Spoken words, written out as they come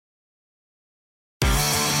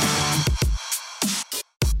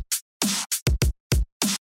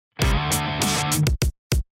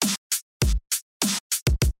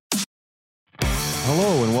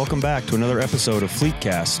welcome back to another episode of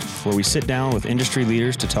FleetCast, where we sit down with industry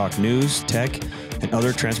leaders to talk news, tech, and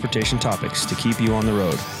other transportation topics to keep you on the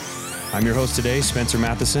road. I'm your host today, Spencer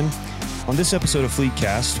Matheson. On this episode of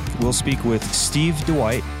FleetCast, we'll speak with Steve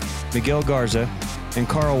DeWhite, Miguel Garza, and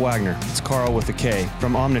Carl Wagner, it's Carl with a K,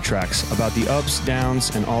 from Omnitracs, about the ups,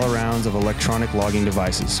 downs, and all-arounds of electronic logging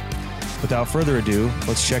devices. Without further ado,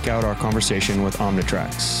 let's check out our conversation with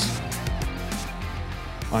Omnitracs.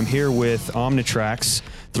 I'm here with Omnitracs,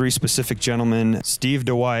 three specific gentlemen, Steve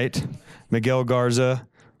DeWhite, Miguel Garza,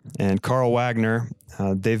 and Carl Wagner.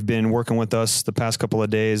 They've been working with us the past couple of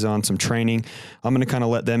days on some training. I'm going to kind of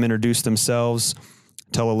let them introduce themselves,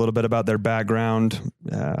 tell a little bit about their background,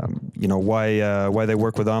 why they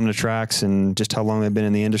work with Omnitracs, and just how long they've been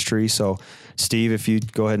in the industry. So, Steve, if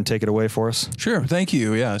you'd go ahead and take it away for us. Sure. Thank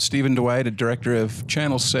you. Yeah. Stephen DeWhite, a director of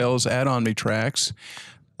channel sales at Omnitracs.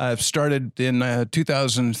 I've started in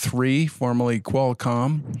 2003, formerly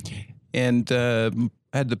Qualcomm, and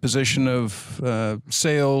had the position of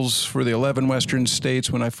sales for the 11 Western states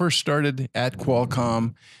when I first started at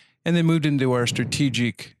Qualcomm, and then moved into our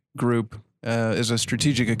strategic group as a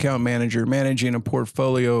strategic account manager, managing a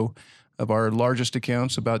portfolio of our largest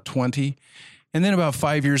accounts, about 20. And then about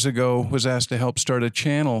 5 years ago, was asked to help start a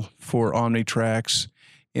channel for Omnitracs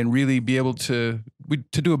and really be able to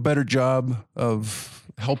do a better job of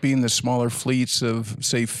helping the smaller fleets of,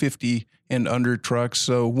 say, 50 and under trucks.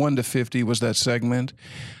 So 1 to 50 was that segment.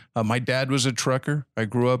 My dad was a trucker. I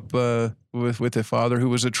grew up with a father who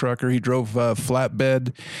was a trucker. He drove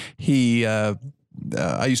flatbed.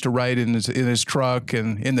 I used to ride in his truck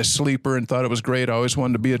and in the sleeper and thought it was great. I always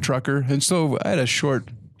wanted to be a trucker, and so I had a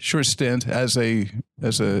short stint as a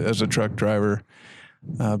truck driver.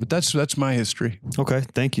 But that's my history. Okay,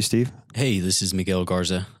 thank you, Steve. Hey, this is Miguel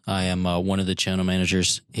Garza. I am one of the channel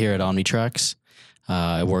managers here at Omnitracs.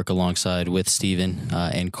 I work alongside with Steven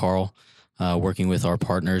and Carl, working with our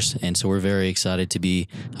partners, and so we're very excited to be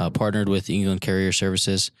partnered with England Carrier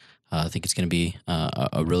Services. I think it's going to be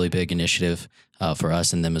a really big initiative for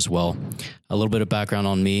us and them as well. A little bit of background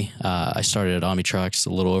on me. I started at Omnitracs a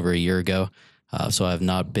little over a year ago, so I have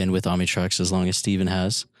not been with Omnitracs as long as Steven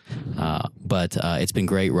has. But it's been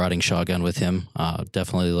great riding shotgun with him,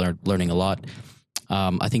 definitely learning a lot.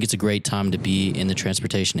 I think it's a great time to be in the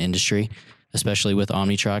transportation industry, especially with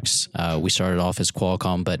Omnitracs. We started off as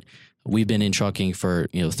Qualcomm, but we've been in trucking for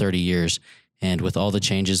 30 years. And with all the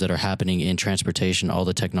changes that are happening in transportation, all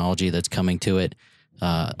the technology that's coming to it,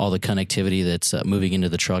 all the connectivity that's moving into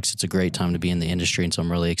the trucks, it's a great time to be in the industry. And so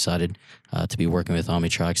I'm really excited to be working with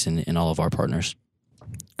Omnitracs and all of our partners.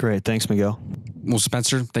 Great. Thanks, Miguel. Well,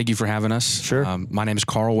 Spencer, thank you for having us. Sure. My name is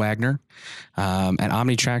Carl Wagner. At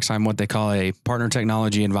Omnitracs, I'm what they call a partner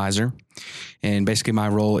technology advisor. And basically my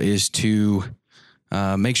role is to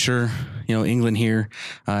make sure, England here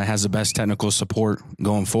has the best technical support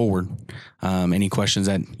going forward. Any questions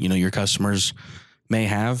that, your customers may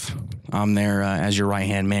have, I'm there as your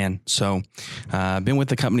right-hand man. So I've been with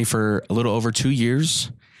the company for a little over 2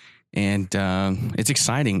 years, and it's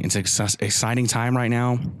exciting. It's an exciting time right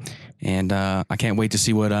now, and I can't wait to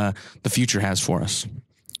see what the future has for us.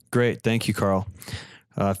 Great. Thank you, Carl.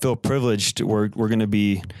 I feel privileged. We're going to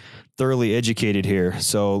be thoroughly educated here.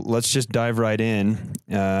 So let's just dive right in.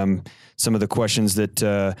 Some of the questions that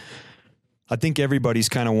I think everybody's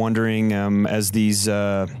kind of wondering as these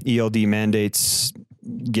ELD mandates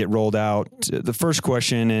get rolled out. The first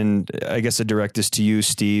question, and I guess I direct this to you,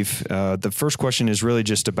 Steve. The first question is really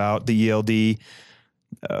just about the ELD,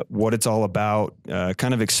 what it's all about.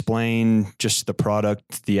 Kind of explain just the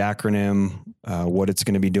product, the acronym, what it's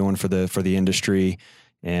going to be doing for the industry,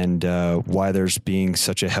 and why there's being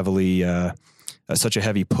such a heavy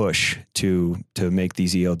push to make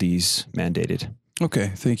these ELDs mandated.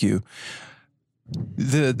 Okay, thank you.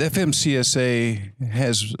 The FMCSA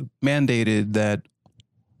has mandated that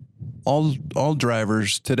all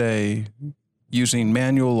drivers today using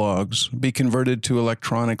manual logs be converted to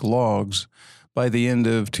electronic logs by the end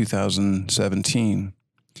of 2017.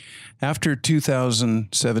 After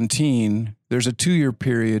 2017, there's a 2-year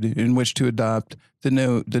period in which to adopt the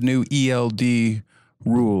new ELD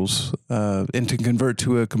rules and to convert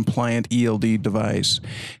to a compliant ELD device.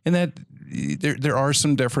 And that there are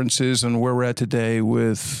some differences in where we're at today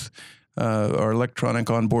with our electronic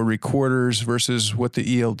onboard recorders versus what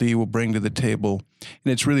the ELD will bring to the table.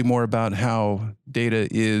 And it's really more about how data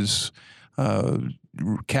is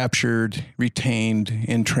captured, retained,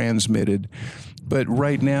 and transmitted. But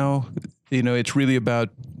right now, it's really about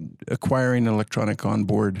acquiring an electronic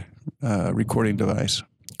onboard recording device.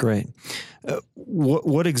 Great.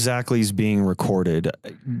 What exactly is being recorded?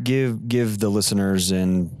 Give the listeners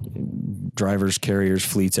and drivers, carriers,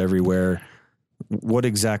 fleets everywhere. What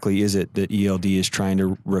exactly is it that ELD is trying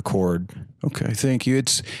to record? Okay, thank you.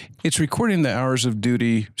 It's recording the hours of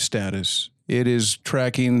duty status. It is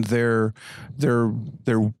tracking their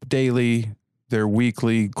daily, their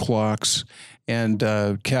weekly clocks, and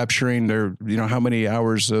capturing their how many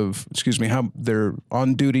hours of how their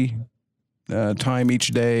on duty time each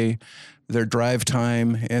day, their drive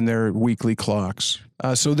time, and their weekly clocks.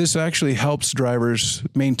 So this actually helps drivers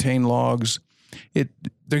maintain logs. They're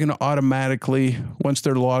going to automatically, once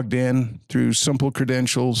they're logged in through simple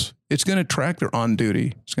credentials, it's going to track their on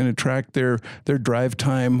duty. It's going to track their drive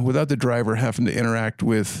time without the driver having to interact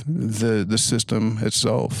with the system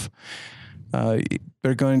itself.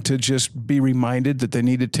 They're going to just be reminded that they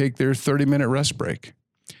need to take their 30-minute rest break.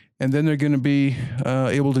 And then they're going to be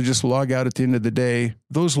able to just log out at the end of the day.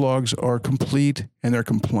 Those logs are complete and they're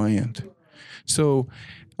compliant. So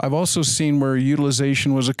I've also seen where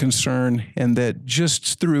utilization was a concern, and that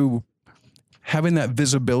just through having that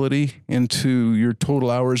visibility into your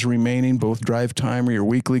total hours remaining, both drive time or your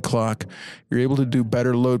weekly clock, you're able to do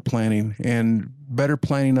better load planning, and better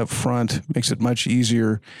planning up front makes it much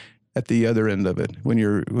easier at the other end of it when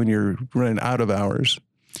you're running out of hours.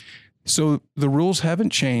 So the rules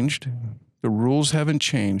haven't changed.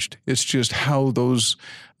 It's just how those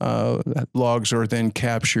logs are then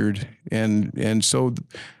captured, and so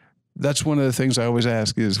that's one of the things I always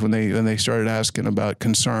ask is when they started asking about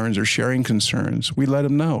concerns or sharing concerns, we let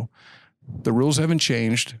them know the rules haven't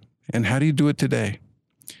changed, and how do you do it today?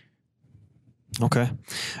 Okay,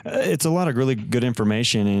 it's a lot of really good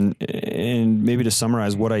information, and maybe to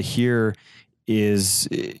summarize, what I hear is,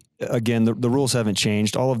 again, the rules haven't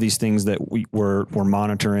changed. All of these things that we're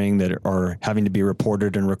monitoring that are having to be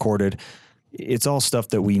reported and recorded, it's all stuff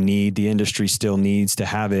that we need. The industry still needs to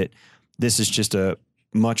have it. This is just a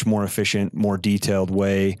much more efficient, more detailed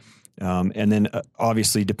way. And then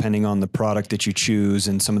obviously, depending on the product that you choose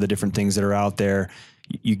and some of the different things that are out there,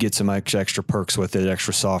 you get some extra perks with it,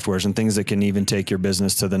 extra softwares and things that can even take your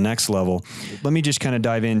business to the next level. Let me just kind of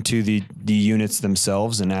dive into the units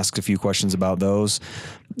themselves and ask a few questions about those.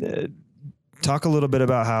 Talk a little bit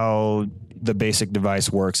about how the basic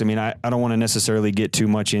device works. I mean, I don't want to necessarily get too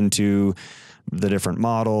much into the different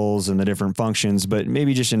models and the different functions, but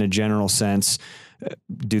maybe just in a general sense,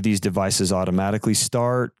 do these devices automatically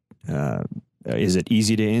start? Is it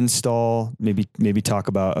easy to install? Maybe talk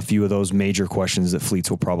about a few of those major questions that fleets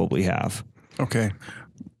will probably have. Okay.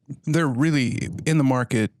 There are really, in the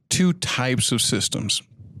market, two types of systems.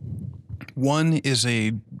 One is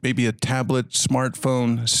maybe a tablet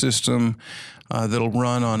smartphone system that'll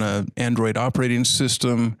run on an Android operating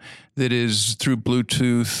system that is through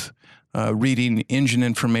Bluetooth reading engine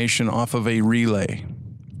information off of a relay.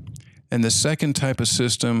 And the second type of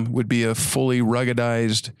system would be a fully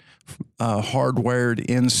ruggedized, hardwired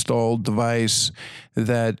installed device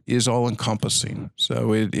that is all encompassing.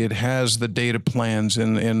 So it has the data plans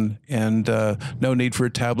and no need for a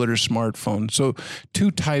tablet or smartphone. So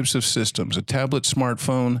two types of systems, a tablet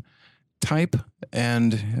smartphone type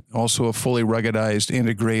and also a fully ruggedized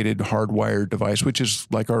integrated hardwired device, which is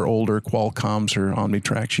like our older Qualcomm's or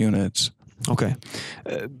Omnitracs units. Okay.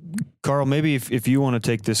 Carl, maybe if you want to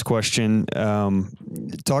take this question,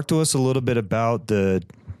 talk to us a little bit about the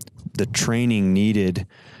training needed.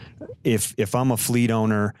 If I'm a fleet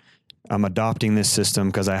owner, I'm adopting this system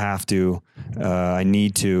because I have to, I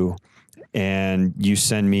need to, and you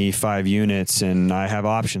send me 5 units and I have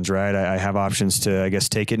options, right? I have options to, I guess,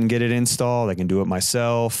 take it and get it installed. I can do it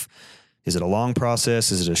myself. Is it a long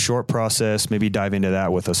process? Is it a short process? Maybe dive into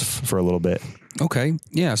that with us for a little bit. Okay.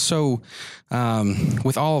 Yeah. So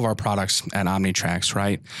with all of our products at Omnitracs,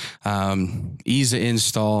 right, ease of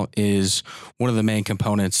install is one of the main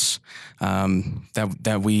components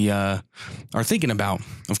that we are thinking about,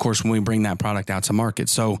 of course, when we bring that product out to market.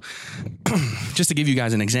 So just to give you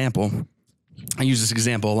guys an example, I use this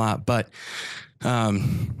example a lot, but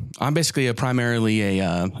I'm basically primarily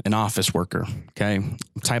an office worker. Okay, I'm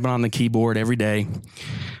typing on the keyboard every day,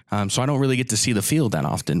 so I don't really get to see the field that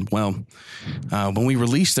often. Well, when we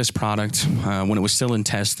released this product, when it was still in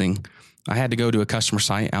testing, I had to go to a customer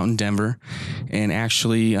site out in Denver, and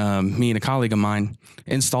actually, me and a colleague of mine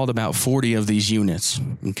installed about 40 of these units.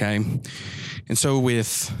 Okay, and so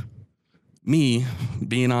with me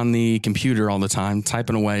being on the computer all the time,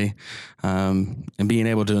 typing away, and being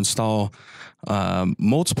able to install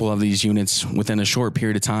multiple of these units within a short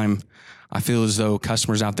period of time, I feel as though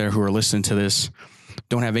customers out there who are listening to this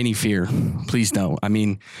don't have any fear. Please don't. I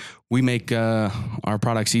mean, we make our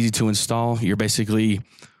products easy to install. You're basically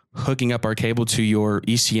hooking up our cable to your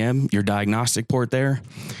ECM, your diagnostic port there,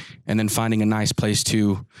 and then finding a nice place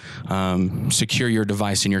to secure your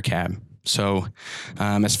device in your cab. So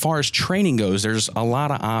as far as training goes, there's a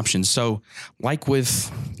lot of options. So like with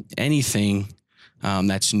anything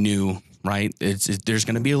that's new, right, there's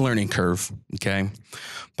going to be a learning curve, okay?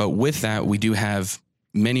 But with that, we do have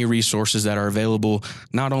many resources that are available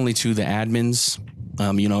not only to the admins,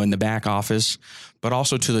 in the back office, but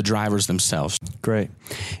also to the drivers themselves. Great.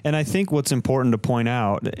 And I think what's important to point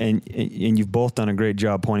out, and you've both done a great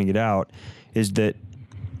job pointing it out, is that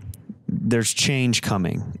there's change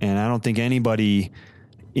coming. And I don't think anybody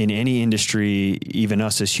in any industry, even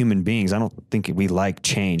us as human beings, I don't think we like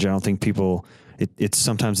change. I don't think people,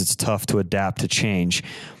 sometimes it's tough to adapt to change.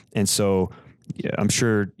 And so I'm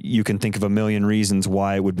sure you can think of a million reasons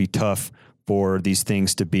why it would be tough for these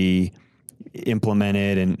things to be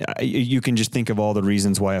implemented. And you can just think of all the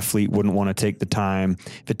reasons why a fleet wouldn't want to take the time.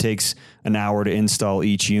 If it takes an hour to install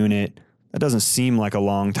each unit, that doesn't seem like a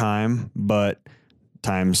long time, but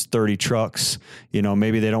times 30 trucks,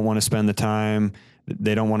 maybe they don't want to spend the time.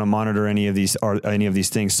 They don't want to monitor any of these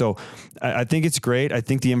things. So I think it's great. I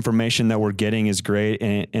think the information that we're getting is great.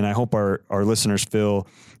 And I hope our listeners feel,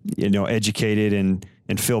 educated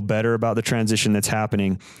and feel better about the transition that's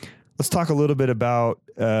happening. Let's talk a little bit about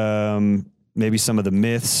maybe some of the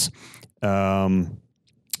myths, some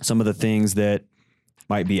of the things that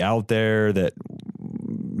might be out there that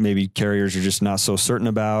maybe carriers are just not so certain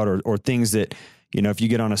about, or things that, if you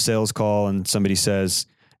get on a sales call and somebody says,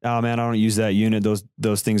 "Oh man, I don't use that unit.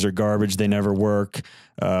 Those things are garbage. They never work.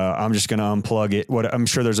 I'm just going to unplug it." I'm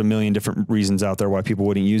sure there's a million different reasons out there why people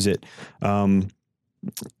wouldn't use it.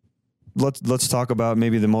 Let's talk about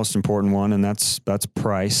maybe the most important one, and that's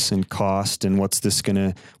price and cost, and what's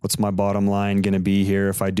my bottom line going to be here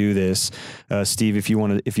if I do this? Steve, if you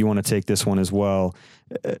want to take this one as well,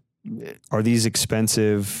 are these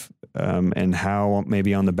expensive, and how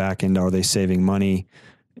maybe on the back end are they saving money,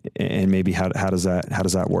 and maybe how does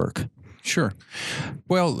that work? Sure.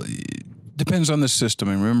 Well, depends on the system.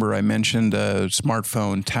 And remember, I mentioned a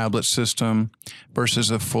smartphone tablet system versus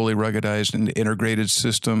a fully ruggedized and integrated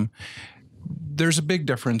system. There's a big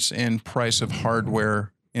difference in price of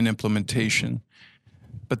hardware and implementation.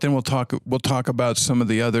 But then we'll talk about some of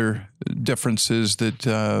the other differences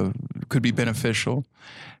that could be beneficial.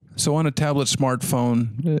 So on a tablet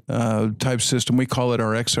smartphone type system, we call it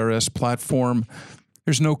our XRS platform.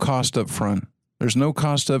 There's no cost up front. There's no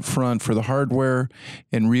cost up front for the hardware,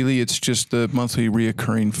 and really it's just the monthly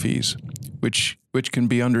reoccurring fees, which can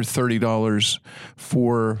be under $30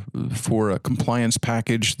 for a compliance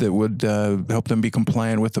package that would help them be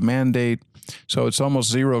compliant with the mandate. So it's almost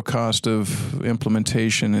zero cost of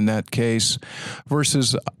implementation in that case,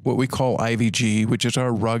 versus what we call IVG, which is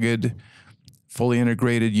our rugged, fully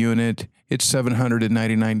integrated unit. It's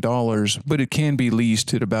 $799, but it can be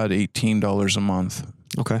leased at about $18 a month.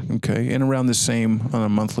 Okay, and around the same on a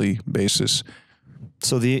monthly basis.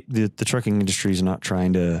 So the trucking industry is not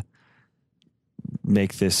trying to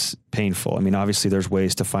make this painful. I mean, obviously there's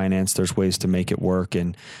ways to finance, there's ways to make it work.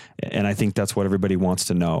 And I think that's what everybody wants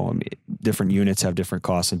to know. I mean, different units have different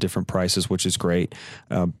costs and different prices, which is great.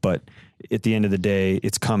 But at the end of the day,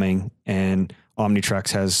 it's coming, and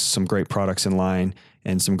Omnitracs has some great products in line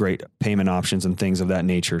and some great payment options and things of that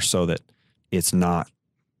nature, so that it's not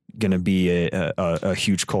going to be a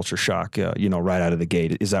huge culture shock, right out of the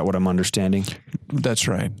gate. Is that what I'm understanding? That's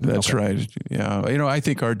right. That's right. Yeah. I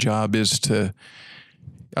think our job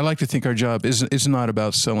I like to think our job is not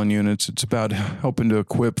about selling units. It's about helping to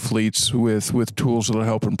equip fleets with tools that will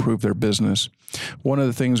help improve their business. One of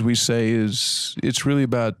the things we say is it's really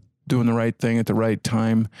about doing the right thing at the right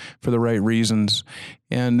time for the right reasons.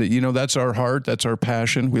 And, that's our heart. That's our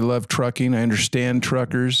passion. We love trucking. I understand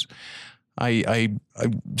truckers. I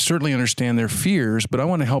certainly understand their fears, but I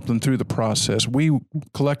want to help them through the process. We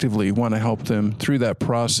collectively want to help them through that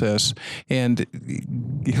process and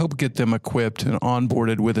help get them equipped and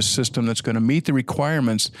onboarded with a system that's going to meet the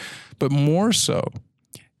requirements, but more so,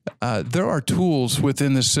 there are tools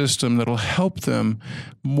within the system that'll help them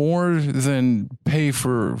more than pay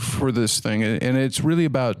for this thing. And it's really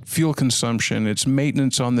about fuel consumption. It's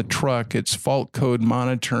maintenance on the truck. It's fault code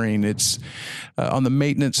monitoring. It's on the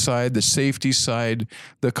maintenance side, the safety side,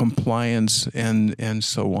 the compliance, and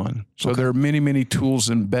so on. So there are many, many tools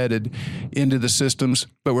embedded into the systems.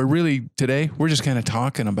 But today, we're just kind of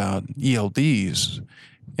talking about ELDs.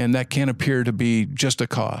 And that can appear to be just a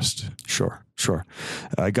cost. Sure.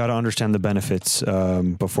 I got to understand the benefits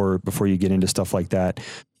before you get into stuff like that.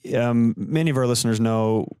 Many of our listeners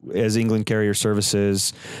know, as England Carrier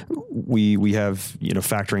Services, we have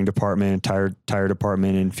factoring department, tire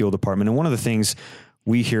department, and fuel department. And one of the things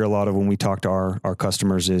we hear a lot of when we talk to our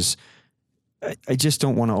customers is, I just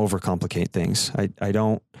don't want to overcomplicate things. I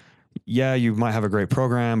don't, yeah, you might have a great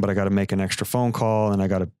program, but I got to make an extra phone call and I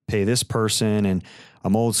got to pay this person, and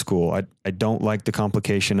I'm old school. I don't like the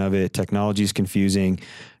complication of it. Technology is confusing.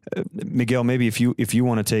 Miguel, maybe if you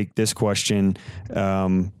want to take this question,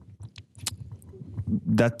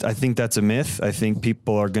 that I think that's a myth. I think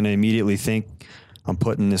people are going to immediately think I'm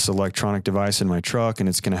putting this electronic device in my truck and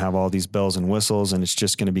it's going to have all these bells and whistles and it's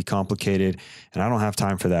just going to be complicated. And I don't have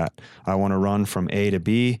time for that. I want to run from A to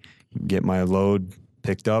B, get my load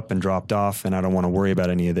picked up and dropped off, and I don't want to worry about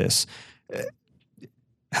any of this.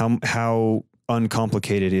 How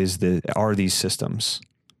uncomplicated are these systems?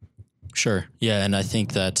 Sure. Yeah. And I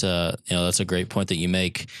think that, that's a great point that you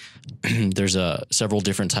make. There's several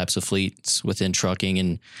different types of fleets within trucking,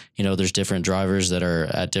 and, there's different drivers that are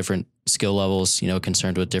at different skill levels,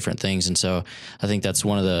 concerned with different things. And so I think that's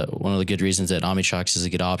one of the good reasons that Omnitracs is a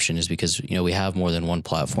good option, is because, we have more than one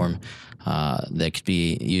platform, that could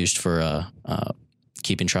be used for,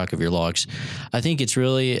 keeping track of your logs. I think it's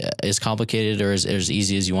really as complicated or as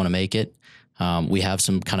easy as you want to make it. We have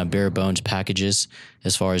some kind of bare bones packages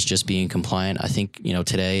as far as just being compliant. I think,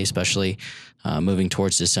 today, especially moving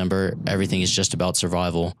towards December, everything is just about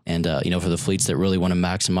survival. And, for the fleets that really want to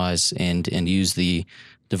maximize and use the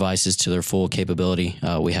devices to their full capability,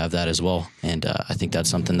 we have that as well. And I think that's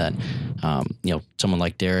something that, someone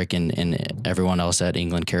like Derek and everyone else at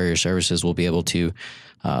England Carrier Services will be able to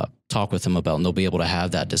talk with them about, and they'll be able to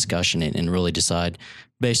have that discussion and really decide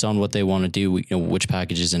based on what they want to do, which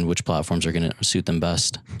packages and which platforms are going to suit them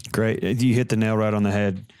best. Great. You hit the nail right on the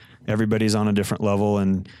head. Everybody's on a different level,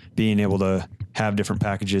 and being able to have different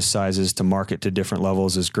packages, sizes to market to different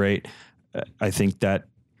levels is great. I think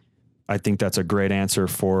that's a great answer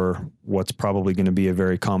for what's probably going to be a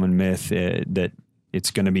very common myth, that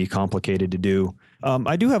it's going to be complicated to do.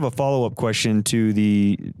 I do have a follow-up question to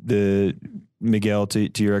the Miguel, to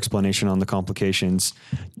your explanation on the complications.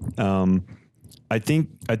 I think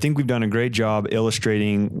we've done a great job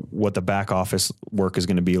illustrating what the back office work is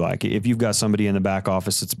going to be like. If you've got somebody in the back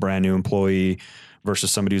office that's a brand new employee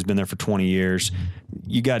versus somebody who's been there for 20 years,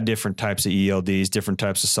 you got different types of ELDs, different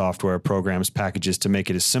types of software, programs, packages to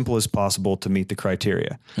make it as simple as possible to meet the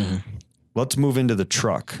criteria. Mm-hmm. Let's move into the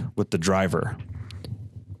truck with the driver.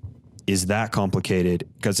 Is that complicated?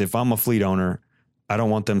 Because if I'm a fleet owner, I don't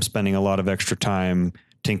want them spending a lot of extra time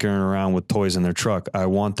tinkering around with toys in their truck. I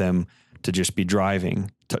want them to just be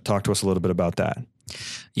driving. Talk to us a little bit about that.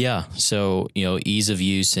 Yeah. So, ease of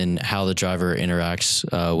use and how the driver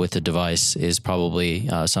interacts with the device is probably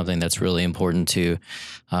something that's really important to,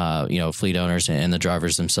 fleet owners and the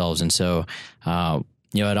drivers themselves. And so, at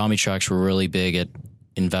Omnitracs, we're really big at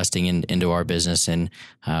investing into our business, and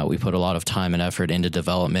we put a lot of time and effort into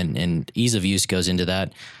development, and ease of use goes into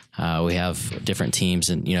that. We have different teams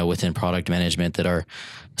and, within product management that are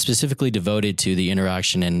specifically devoted to the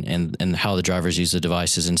interaction and how the drivers use the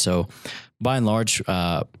devices. And so by and large,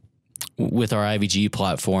 with our IVG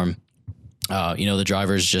platform, the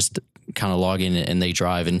drivers just kind of log in and they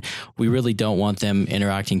drive, and we really don't want them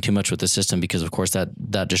interacting too much with the system because of course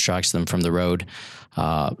that distracts them from the road.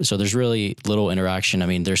 So there's really little interaction. I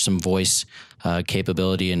mean, there's some voice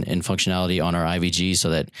capability and functionality on our IVG so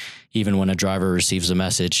that even when a driver receives a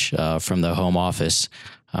message from the home office,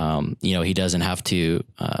 he doesn't have to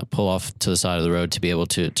pull off to the side of the road to be able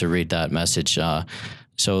to read that message.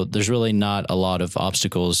 So there's really not a lot of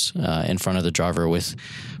obstacles in front of the driver with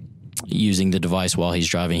using the device while he's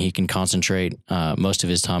driving. He can concentrate most of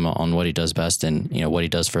his time on what he does best and what he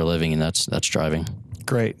does for a living, and that's driving.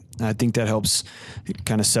 Great. I think that helps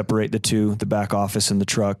kind of separate the two, the back office and the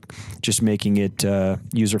truck, just making it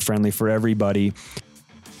user-friendly for everybody.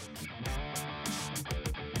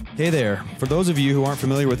 Hey there. For those of you who aren't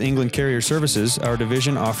familiar with England Carrier Services, our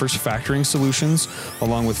division offers factoring solutions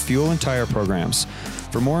along with fuel and tire programs.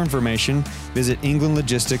 For more information, visit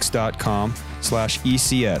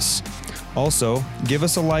englandlogistics.com/ECS. Also, give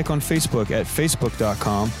us a like on Facebook at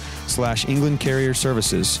facebook.com/England Carrier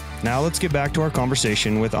Services. Now let's get back to our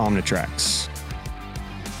conversation with Omnitracs.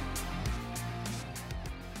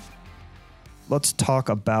 Let's talk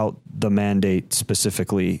about the mandate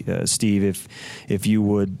specifically. Steve, if you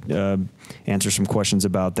would answer some questions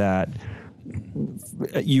about that.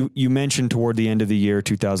 You mentioned toward the end of the year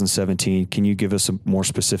 2017. Can you give us some more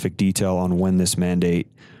specific detail on when this mandate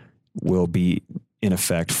will be in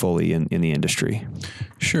effect fully in the industry?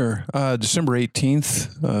 Sure. December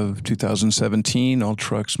 18th of 2017, all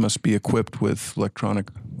trucks must be equipped with electronic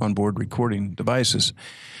onboard recording devices.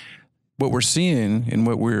 What we're seeing and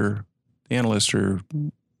what analysts are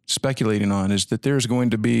speculating on is that there's going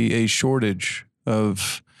to be a shortage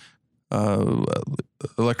of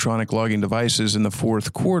electronic logging devices in the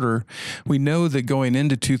fourth quarter. We know that going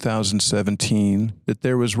into 2017, that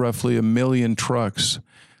there was roughly 1 million trucks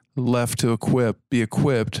left to be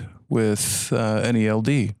equipped with an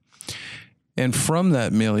ELD. And from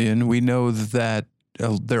that million, we know that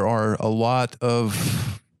there are a lot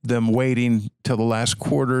of them waiting till the last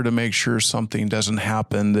quarter to make sure something doesn't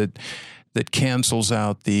happen that cancels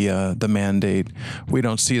out the mandate. We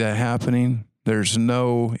don't see that happening. There's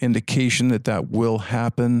no indication that will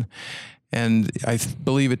happen. And I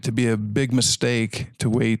believe it to be a big mistake to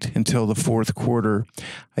wait until the fourth quarter.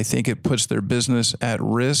 I think it puts their business at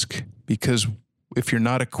risk, because if you're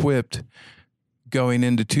not equipped going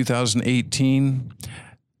into 2018,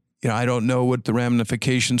 I don't know what the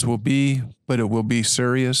ramifications will be, but it will be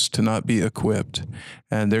serious to not be equipped.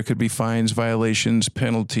 And there could be fines, violations,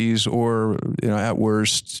 penalties, or, at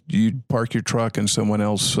worst, you park your truck and someone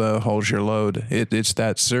else hauls your load. It's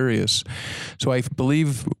that serious. So I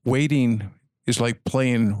believe waiting is like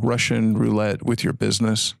playing Russian roulette with your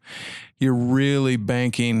business. You're really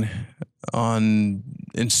banking on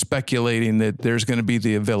and speculating that there's going to be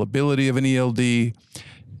the availability of an ELD,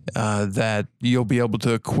 that you'll be able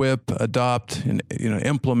to equip, adopt, and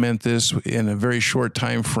implement this in a very short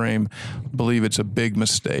time frame. I believe it's a big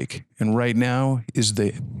mistake. And right now is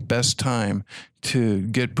the best time to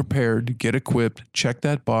get prepared, get equipped, check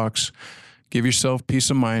that box, give yourself peace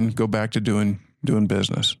of mind, go back to doing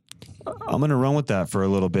business. I'm going to run with that for a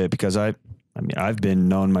little bit, because I've been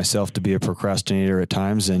known myself to be a procrastinator at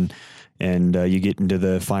times, and you get into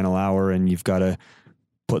the final hour and you've got to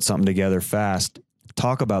put something together fast.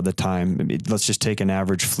 Talk about the time. Let's just take an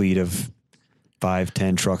average fleet of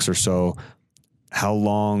 5-10 trucks or so. How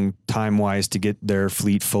long time-wise to get their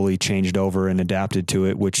fleet fully changed over and adapted to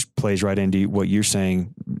it, which plays right into what you're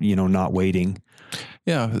saying, not waiting.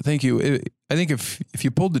 Yeah, thank you. I think if you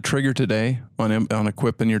pulled the trigger today on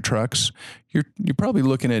equipping your trucks, you're probably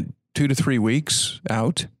looking at 2 to 3 weeks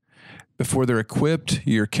out before they're equipped.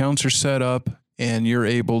 Your accounts are set up, and you're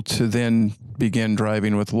able to then begin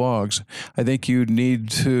driving with logs. I think you need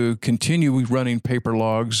to continue running paper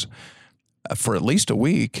logs for at least a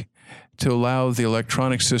week to allow the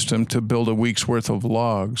electronic system to build a week's worth of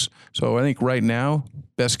logs. So I think right now,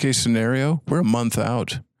 best case scenario, we're a month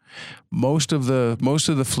out. Most of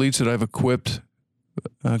the fleets that I've equipped,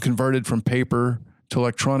 converted from paper to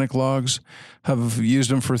electronic logs, have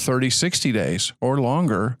used them for 30, 60 days or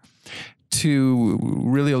longer, to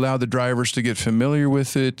really allow the drivers to get familiar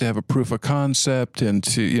with it, to have a proof of concept, and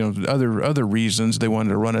to, other reasons they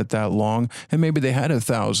wanted to run it that long. And maybe they had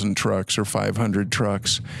 1,000 trucks or 500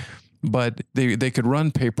 trucks, but they could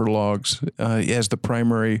run paper logs as the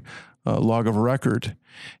primary log of record.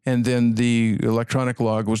 And then the electronic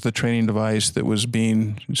log was the training device that was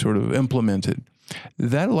being sort of implemented.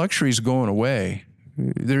 That luxury is going away.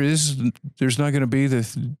 There's not going to be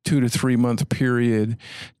the 2 to 3 month period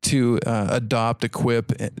to adopt,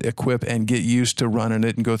 equip, and get used to running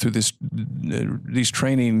it and go through these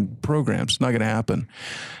training programs. It's not going to happen.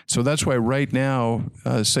 So that's why right now,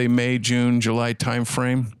 say May, June, July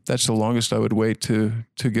timeframe, that's the longest I would wait to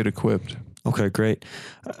get equipped. Okay, great.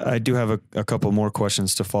 I do have a couple more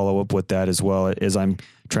questions to follow up with that as well, as I'm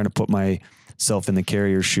trying to put myself in the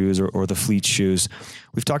carrier shoes or the fleet shoes.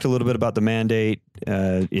 We've talked a little bit about the mandate.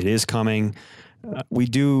 It is coming.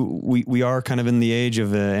 We are kind of in the age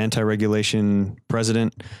of an anti-regulation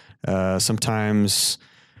president. Sometimes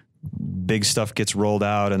big stuff gets rolled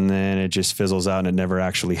out and then it just fizzles out and it never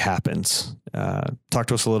actually happens. Talk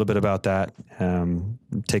to us a little bit about that.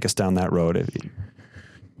 Take us down that road.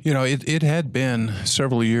 It had been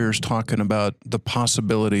several years talking about the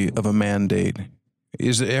possibility of a mandate.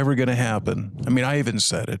 Is it ever going to happen? I mean, I even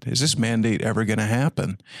said it. Is this mandate ever going to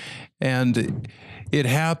happen? And it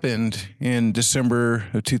happened in December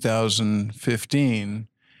of 2015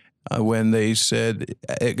 when they said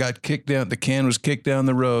it got kicked down. The can was kicked down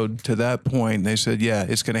the road to that point. They said, yeah,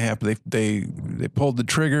 it's going to happen. They pulled the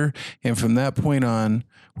trigger. And from that point on,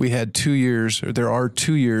 we had 2 years, or there are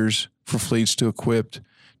 2 years for fleets to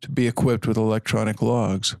be equipped with electronic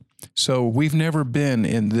logs. So we've never been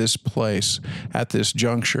in this place at this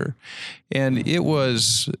juncture. And it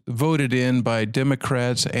was voted in by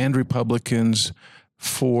Democrats and Republicans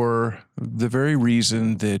for the very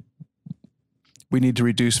reason that we need to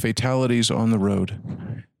reduce fatalities on the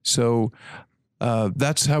road. So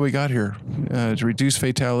that's how we got here, to reduce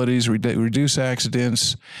fatalities, reduce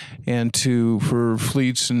accidents, and for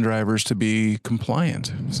fleets and drivers to be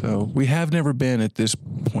compliant. So we have never been at this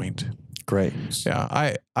point. Great.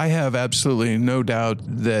 Yeah, I have absolutely no doubt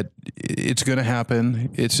that it's going to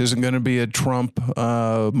happen. It isn't going to be a Trump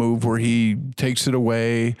move where he takes it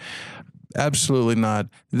away. Absolutely not.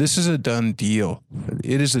 This is a done deal.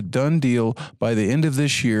 It is a done deal. By the end of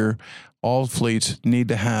this year, all fleets need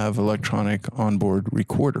to have electronic onboard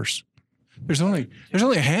recorders. There's only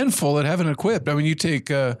a handful that haven't equipped. I mean, you take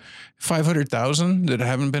 500,000 that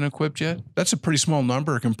haven't been equipped yet. That's a pretty small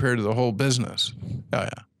number compared to the whole business. Yeah.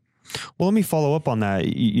 Well, let me follow up on that.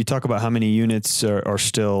 You talk about how many units are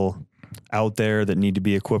still out there that need to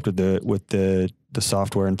be equipped with the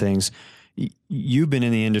software and things. You've been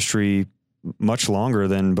in the industry much longer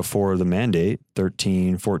than before the mandate,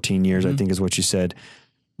 13, 14 years, I think is what you said.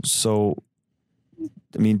 So,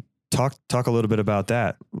 I mean, talk a little bit about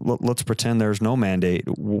that. Let's pretend there's no mandate.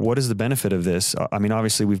 What is the benefit of this? I mean,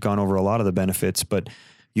 obviously we've gone over a lot of the benefits, but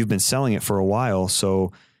you've been selling it for a while.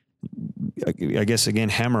 So I guess, again,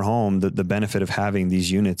 hammer home the benefit of having these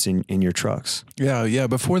units in your trucks. Yeah.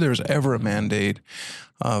 Before there was ever a mandate,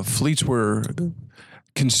 fleets were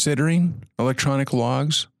considering electronic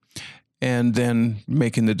logs and then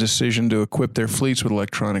making the decision to equip their fleets with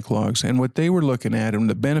electronic logs. And what they were looking at and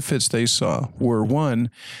the benefits they saw were,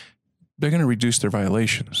 one, they're going to reduce their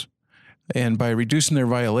violations. And by reducing their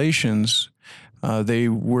violations, they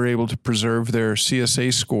were able to preserve their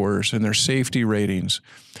CSA scores and their safety ratings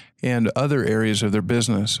and other areas of their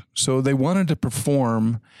business. So they wanted to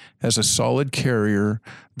perform as a solid carrier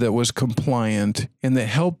that was compliant and that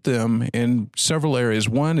helped them in several areas.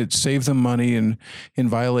 One, it saved them money in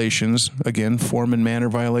violations. Again, form and manner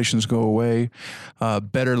violations go away.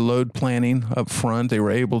 Better load planning up front. They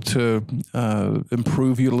were able to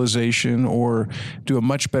improve utilization or do a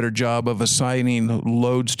much better job of assigning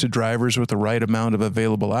loads to drivers with the right amount of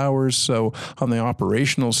available hours. So on the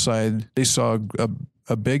operational side, they saw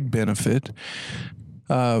a big benefit.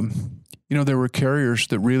 There were carriers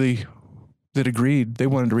that agreed they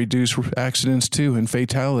wanted to reduce accidents too and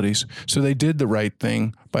fatalities. So they did the right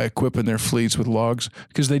thing by equipping their fleets with logs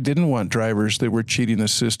because they didn't want drivers that were cheating the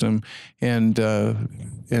system and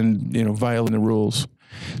violating the rules.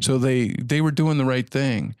 So they were doing the right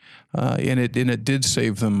thing, and it did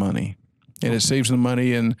save them money. And it saves them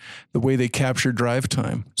money in the way they capture drive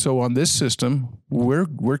time. So on this system,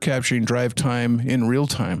 we're capturing drive time in real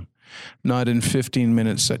time, not in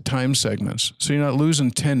 15-minute set time segments. So you're not losing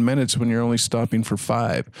 10 minutes when you're only stopping for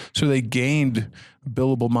 5. So they gained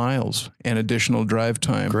billable miles and additional drive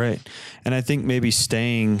time. Great. And I think maybe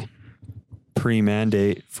staying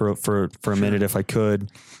pre-mandate for a minute, if I could,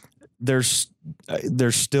 there's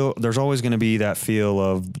always going to be that feel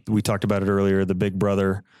of, we talked about it earlier, the big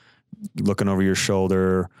brother looking over your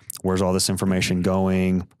shoulder. Where's all this information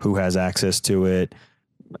going? Who has access to it?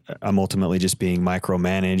 I'm ultimately just being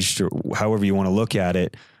micromanaged, or however you want to look at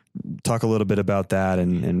it. Talk a little bit about that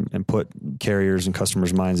and put carriers and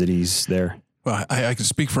customers' minds at ease there. Well, I can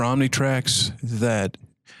speak for Omnitracs that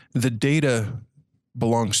the data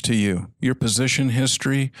belongs to you. Your position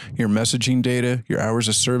history, your messaging data, your hours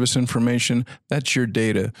of service information, that's your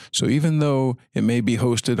data. So even though it may be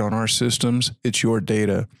hosted on our systems, it's your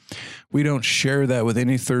data. We don't share that with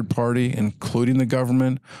any third party, including the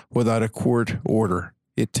government, without a court order.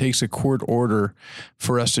 It takes a court order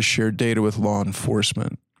for us to share data with law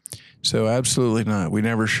enforcement. So absolutely not. We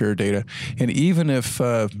never share data. And even if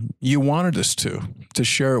you wanted us to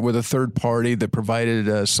share it with a third party that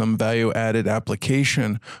provided some value-added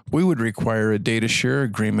application, we would require a data share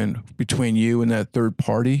agreement between you and that third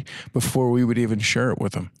party before we would even share it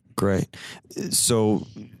with them. Great. So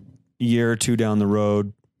a year or two down the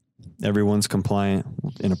road, everyone's compliant.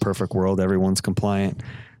 In a perfect world, everyone's compliant.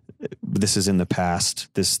 This is in the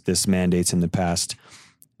past. This mandate's in the past.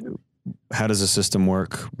 How does the system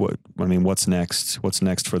work? What's next? What's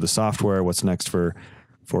next for the software? What's next for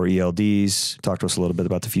ELDs? Talk to us a little bit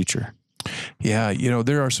about the future. Yeah,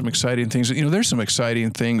 there are some exciting things. There's some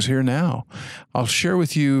exciting things here now. I'll share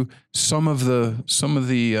with you some of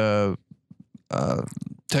the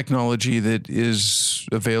technology that is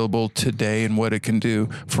available today and what it can do.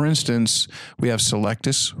 For instance, we have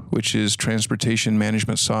Selectus, which is transportation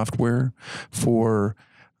management software for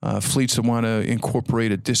fleets that want to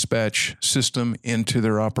incorporate a dispatch system into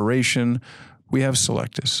their operation. We have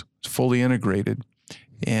Selectus. It's fully integrated,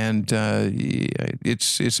 and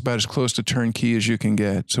it's about as close to turnkey as you can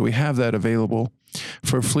get. So we have that available.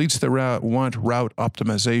 For fleets that want route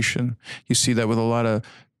optimization, you see that with a lot of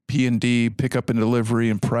P&D, pickup and delivery,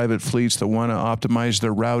 and private fleets that want to optimize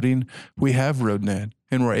their routing. We have RoadNet,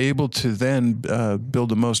 and we're able to then build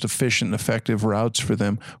the most efficient and effective routes for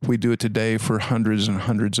them. We do it today for hundreds and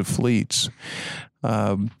hundreds of fleets.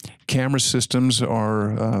 Camera systems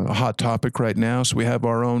are a hot topic right now, so we have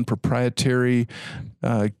our own proprietary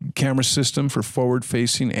camera system for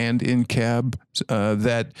forward-facing and in-cab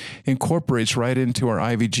that incorporates right into our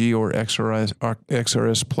IVG or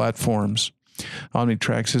XRS platforms.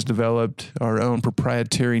 Omnitracs has developed our own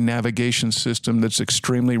proprietary navigation system that's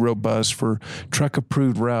extremely robust for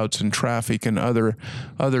truck-approved routes and traffic and other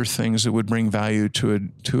things that would bring value to a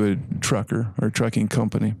trucker or trucking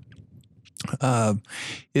company. The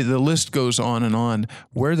list goes on and on.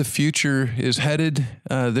 Where the future is headed,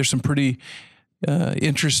 there's some pretty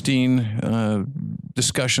interesting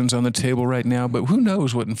discussions on the table right now, but who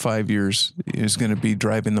knows what in 5 years is going to be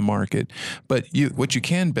driving the market. But what you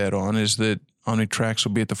can bet on is that Omnitracs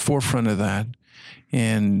will be at the forefront of that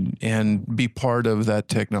and be part of that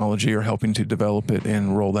technology or helping to develop it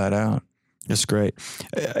and roll that out. That's great.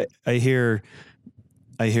 I hear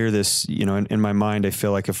this, in my mind. I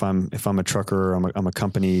feel like if I'm a trucker or I'm a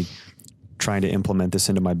company trying to implement this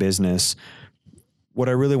into my business, what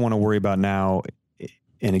I really want to worry about now,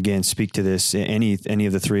 and again, speak to this, any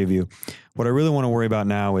of the three of you, what I really want to worry about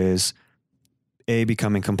now is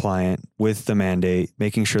becoming compliant with the mandate,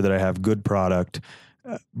 making sure that I have good product,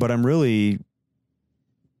 but I'm really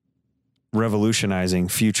revolutionizing,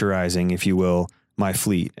 futurizing, if you will, my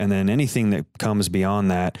fleet. And then anything that comes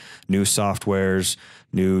beyond that, new softwares,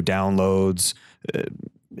 new downloads,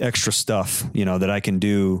 extra stuff, that I can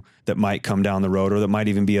do that might come down the road or that might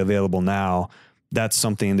even be available now. That's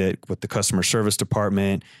something that with the customer service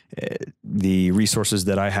department, the resources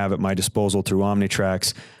that I have at my disposal through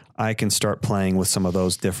Omnitracs, I can start playing with some of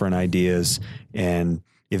those different ideas. And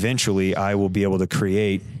eventually I will be able to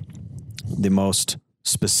create the most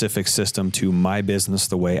specific system to my business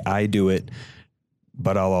the way I do it,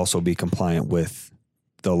 but I'll also be compliant with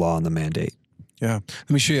the law and the mandate. Yeah. Let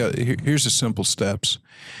me show you. Here's the simple steps.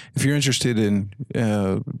 If you're interested in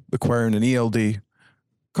acquiring an ELD,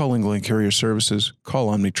 call England Carrier Services, call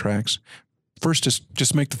Omnitracs. First,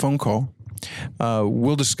 just make the phone call.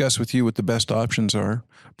 We'll discuss with you what the best options are.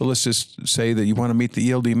 But let's just say that you want to meet the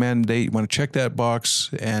ELD mandate, you want to check that box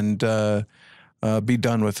and be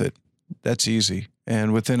done with it. That's easy.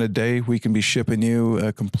 And within a day, we can be shipping you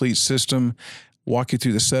a complete system, walk you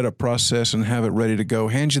through the setup process and have it ready to go,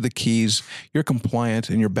 hand you the keys, you're compliant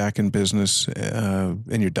and you're back in business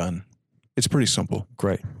and you're done. It's pretty simple.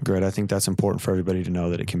 Great. I think that's important for everybody to know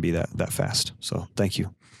that it can be that fast. So thank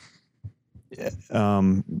you.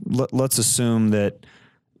 Let's assume that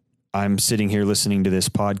I'm sitting here listening to this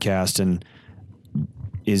podcast and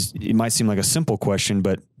it might seem like a simple question,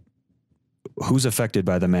 but who's affected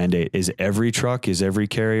by the mandate? Is every truck, is every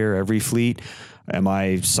carrier, every fleet? Am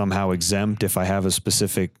I somehow exempt if I have a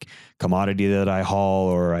specific commodity that I haul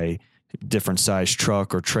or a different size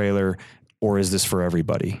truck or trailer, or is this for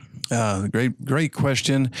everybody? Great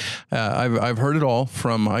question. I've heard it all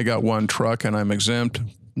from I got one truck and I'm exempt.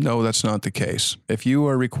 No, that's not the case. If you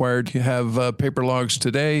are required to have paper logs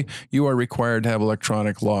today, you are required to have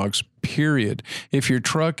electronic logs, period. If your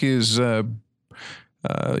truck is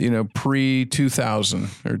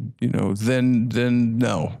pre-2000 or, then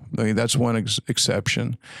no. I mean, that's one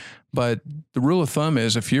exception. But the rule of thumb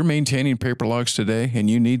is if you're maintaining paper logs today and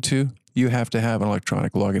you need to, you have to have an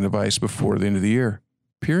electronic logging device before the end of the year,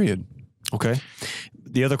 period. Okay.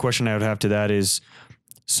 The other question I would have to that is,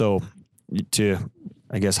 so to,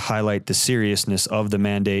 I guess, highlight the seriousness of the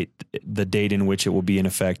mandate, the date in which it will be in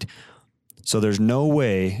effect. So there's no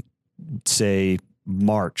way, say,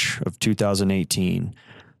 March of 2018,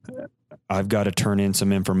 I've got to turn in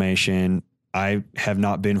some information. I have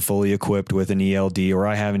not been fully equipped with an ELD, or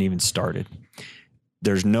I haven't even started.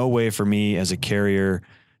 There's no way for me as a carrier,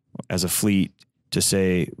 as a fleet, to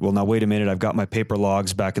say, well, now wait a minute, I've got my paper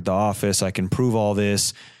logs back at the office. I can prove all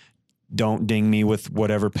this. Don't ding me with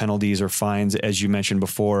whatever penalties or fines, as you mentioned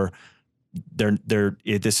before.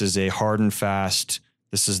 This is a hard and fast.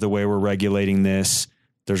 This is the way we're regulating this.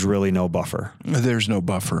 There's really no buffer. There's no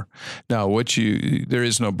buffer. Now, there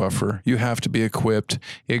is no buffer. You have to be equipped.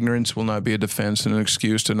 Ignorance will not be a defense and an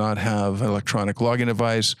excuse to not have an electronic logging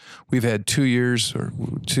device. We've had 2 years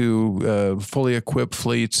to fully equipped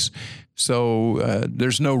fleets. So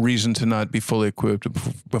there's no reason to not be fully equipped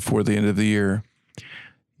before the end of the year.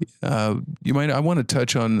 I want to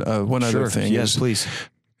touch on one other thing. Yes, please.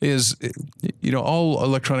 All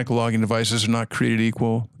electronic logging devices are not created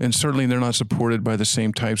equal, and certainly they're not supported by the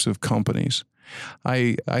same types of companies.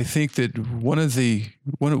 I think that what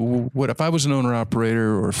if I was an owner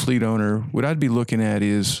operator or a fleet owner, what I'd be looking at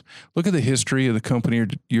is look at the history of the company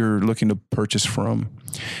you're looking to purchase from,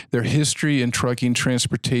 their history in trucking,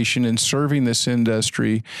 transportation, and serving this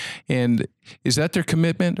industry. And is that their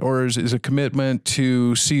commitment, or is a commitment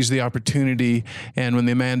to seize the opportunity, and when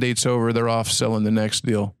the mandate's over, they're off selling the next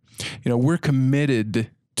deal? We're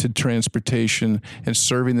committed to transportation and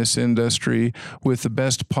serving this industry with the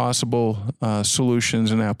best possible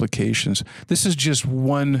solutions and applications. This is just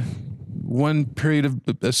one period of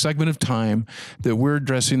a segment of time that we're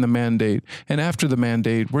addressing the mandate. And after the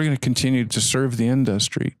mandate, we're going to continue to serve the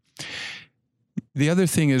industry. The other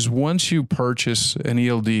thing is, once you purchase an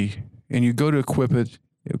ELD and you go to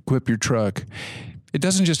equip your truck, it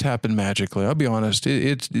doesn't just happen magically. I'll be honest.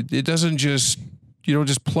 It doesn't just, you don't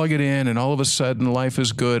just plug it in and all of a sudden life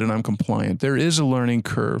is good and I'm compliant. There is a learning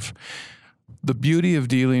curve. The beauty of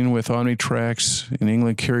dealing with Omnitracs and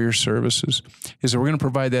England Carrier Services is that we're going to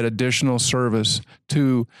provide that additional service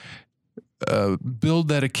to build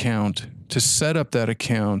that account, to set up that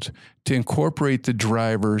account, to incorporate the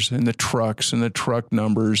drivers and the trucks and the truck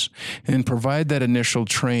numbers, and provide that initial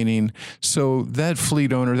training. So that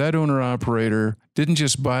fleet owner, that owner operator didn't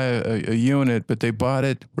just buy a unit, but they bought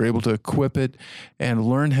it, were able to equip it and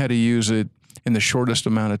learn how to use it in the shortest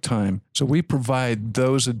amount of time. So we provide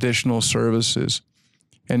those additional services.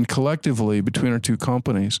 And collectively, between our two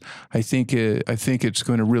companies, I think it's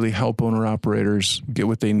going to really help owner operators get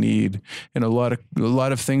what they need, and a lot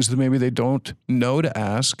of things that maybe they don't know to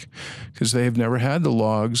ask because they have never had the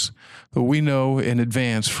logs. But we know in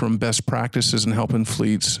advance from best practices in helping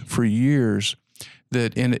fleets for years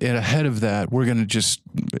that in ahead of that, we're going to just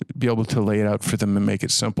be able to lay it out for them and make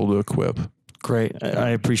it simple to equip. Great, I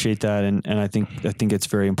appreciate that, and I think it's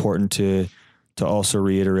very important to also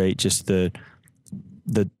reiterate just the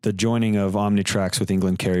joining of Omnitracs with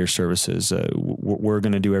England Carrier Services. We're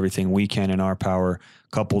going to do everything we can in our power,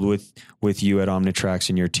 coupled with you at Omnitracs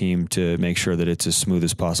and your team, to make sure that it's as smooth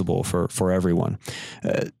as possible for everyone.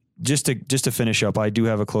 Just to finish up, I do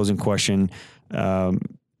have a closing question,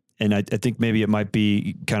 and I think maybe it might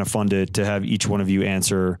be kind of fun to have each one of you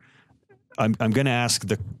answer. I'm going to ask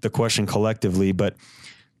the question collectively, but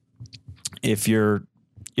if you're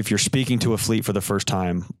speaking to a fleet for the first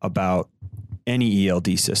time about any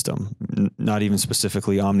ELD system, not even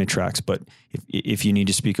specifically Omnitracs, but if you need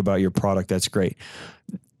to speak about your product, that's great.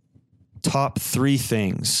 Top 3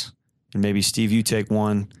 things, and maybe Steve, you take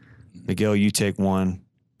one, Miguel, you take one,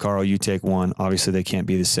 Carl, you take one. Obviously, they can't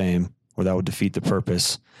be the same, or that would defeat the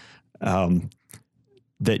purpose.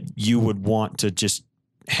 That you would want to just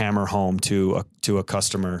hammer home to a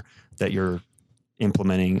customer that you're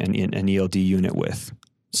implementing an ELD unit with.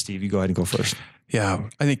 Steve, you go ahead and go first. Yeah,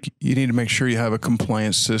 I think you need to make sure you have a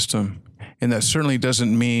compliance system. And that certainly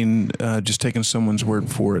doesn't mean just taking someone's word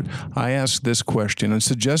for it. I ask this question and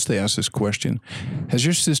suggest they ask this question. Has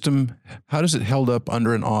your system, how does it held up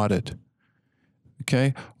under an audit?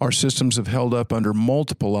 Okay. Our systems have held up under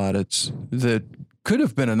multiple audits that could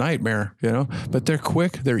have been a nightmare, but they're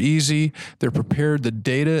quick, they're easy, they're prepared, the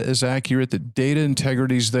data is accurate, the data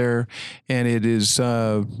integrity is there, and it is,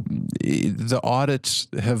 the audits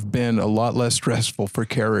have been a lot less stressful for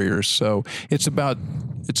carriers. So it's about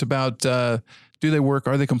do they work,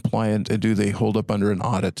 are they compliant, and do they hold up under an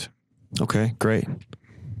audit? Okay, great.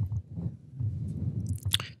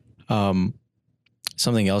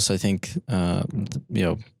 Something else I think,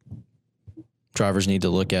 drivers need to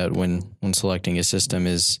look at when selecting a system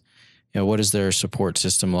is, what is their support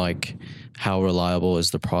system like? How reliable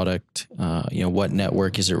is the product? What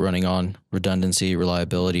network is it running on? Redundancy,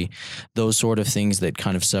 reliability, those sort of things that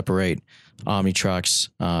kind of separate Omnitracs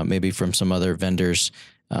maybe from some other vendors.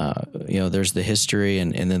 There's the history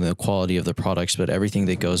and then the quality of the products, but everything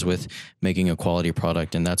that goes with making a quality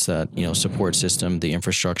product, and that's that, support system, the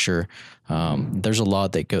infrastructure. There's a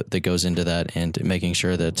lot that goes into that, and making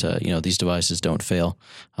sure that, these devices don't fail.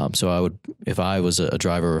 So I would, if I was a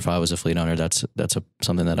driver or if I was a fleet owner, that's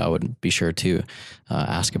something that I would be sure to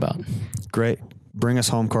ask about. Great. Bring us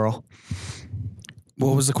home, Carl.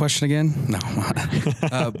 What was the question again? No,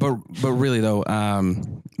 but really though,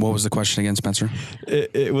 what was the question again, Spencer?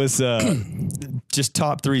 It was just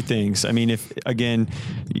top 3 things. I mean, if again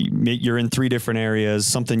you're in 3 different areas,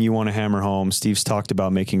 something you want to hammer home. Steve's talked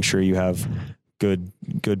about making sure you have good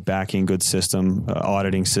backing, good system,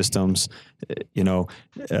 auditing systems.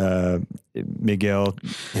 Miguel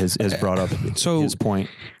has brought up his point.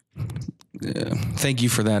 Thank you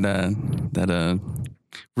for that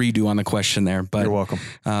redo on the question there, but you're welcome.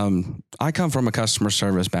 I come from a customer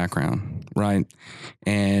service background, right?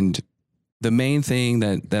 And the main thing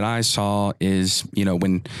that I saw is,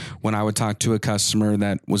 when I would talk to a customer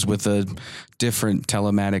that was with a different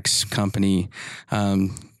telematics company,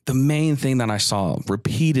 the main thing that I saw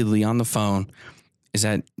repeatedly on the phone is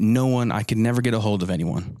that I could never get a hold of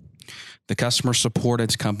anyone. The customer support at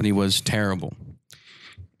this company was terrible.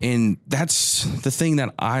 And that's the thing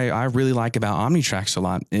that I really like about Omnitracs a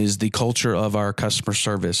lot is the culture of our customer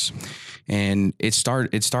service. And it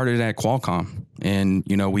started at Qualcomm. And,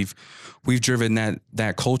 we've driven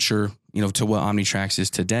that culture, to what Omnitracs is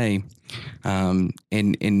today.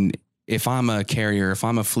 And if I'm a carrier, if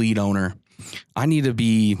I'm a fleet owner, I need to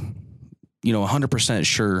be, 100%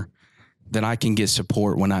 sure that I can get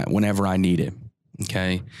support whenever I need it.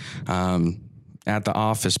 Okay. At the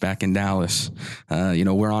office back in Dallas,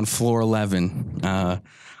 we're on floor 11.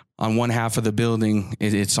 On one half of the building,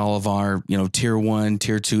 it's all of our, tier 1,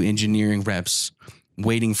 tier 2 engineering reps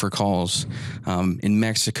waiting for calls. In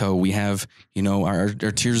Mexico, we have, our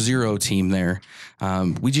tier 0 team there.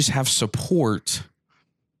 We just have support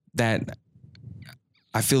that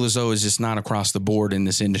I feel as though is just not across the board in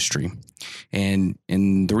this industry. And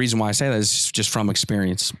the reason why I say that is just from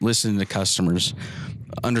experience, listening to customers,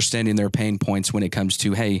 understanding their pain points when it comes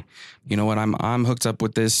to, hey, you know what, I'm hooked up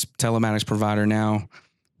with this telematics provider now.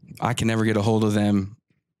 I can never get a hold of them.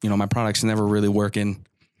 My product's never really working.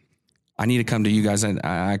 I need to come to you guys.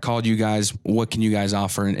 I called you guys. What can you guys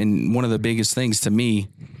offer? And one of the biggest things to me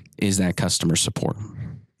is that customer support.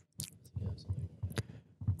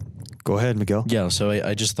 Go ahead, Miguel. Yeah, so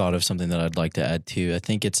I just thought of something that I'd like to add too. I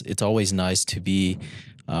think it's always nice to be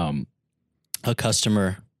a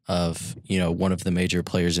customer of, one of the major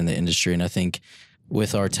players in the industry. And I think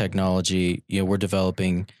with our technology, we're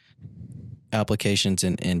developing applications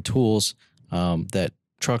and tools that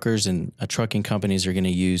truckers and trucking companies are going to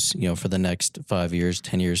use, for the next 5 years,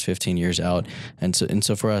 10 years, 15 years out. And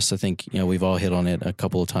so for us, I think, we've all hit on it a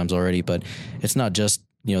couple of times already, but it's not just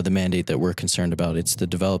the mandate that we're concerned about. It's the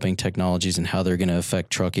developing technologies and how they're going to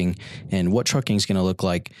affect trucking and what trucking is going to look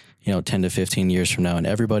like, 10 to 15 years from now. And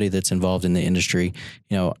everybody that's involved in the industry,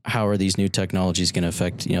 how are these new technologies going to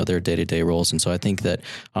affect, their day-to-day roles? And so I think that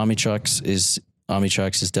Omnitracs is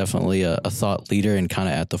definitely a thought leader and kind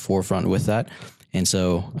of at the forefront with that. And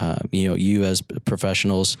so, you as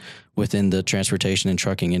professionals within the transportation and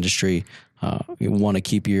trucking industry, you want to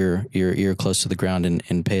keep your ear close to the ground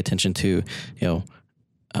and pay attention to,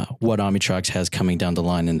 what Omnitracs has coming down the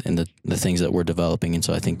line and the things that we're developing. And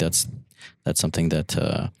so I think that's something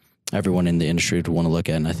that everyone in the industry would want to look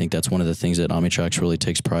at. And I think that's one of the things that Omnitracs really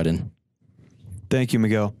takes pride in. Thank you,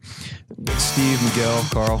 Miguel. Steve, Miguel,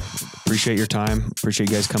 Carl, appreciate your time. Appreciate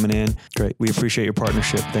you guys coming in. Great. We appreciate your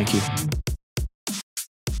partnership. Thank you.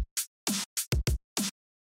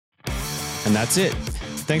 And that's it.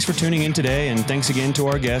 Thanks for tuning in today, and thanks again to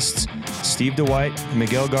our guests, Steve DeWhite,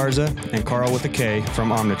 Miguel Garza, and Carl with a K from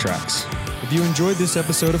Omnitracs. If you enjoyed this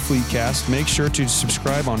episode of Fleetcast, make sure to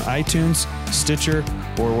subscribe on iTunes, Stitcher,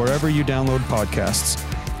 or wherever you download podcasts.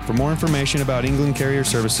 For more information about England Carrier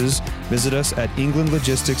Services, visit us at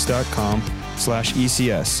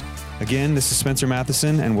englandlogistics.com/ECS. Again, this is Spencer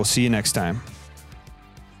Matheson, and we'll see you next time.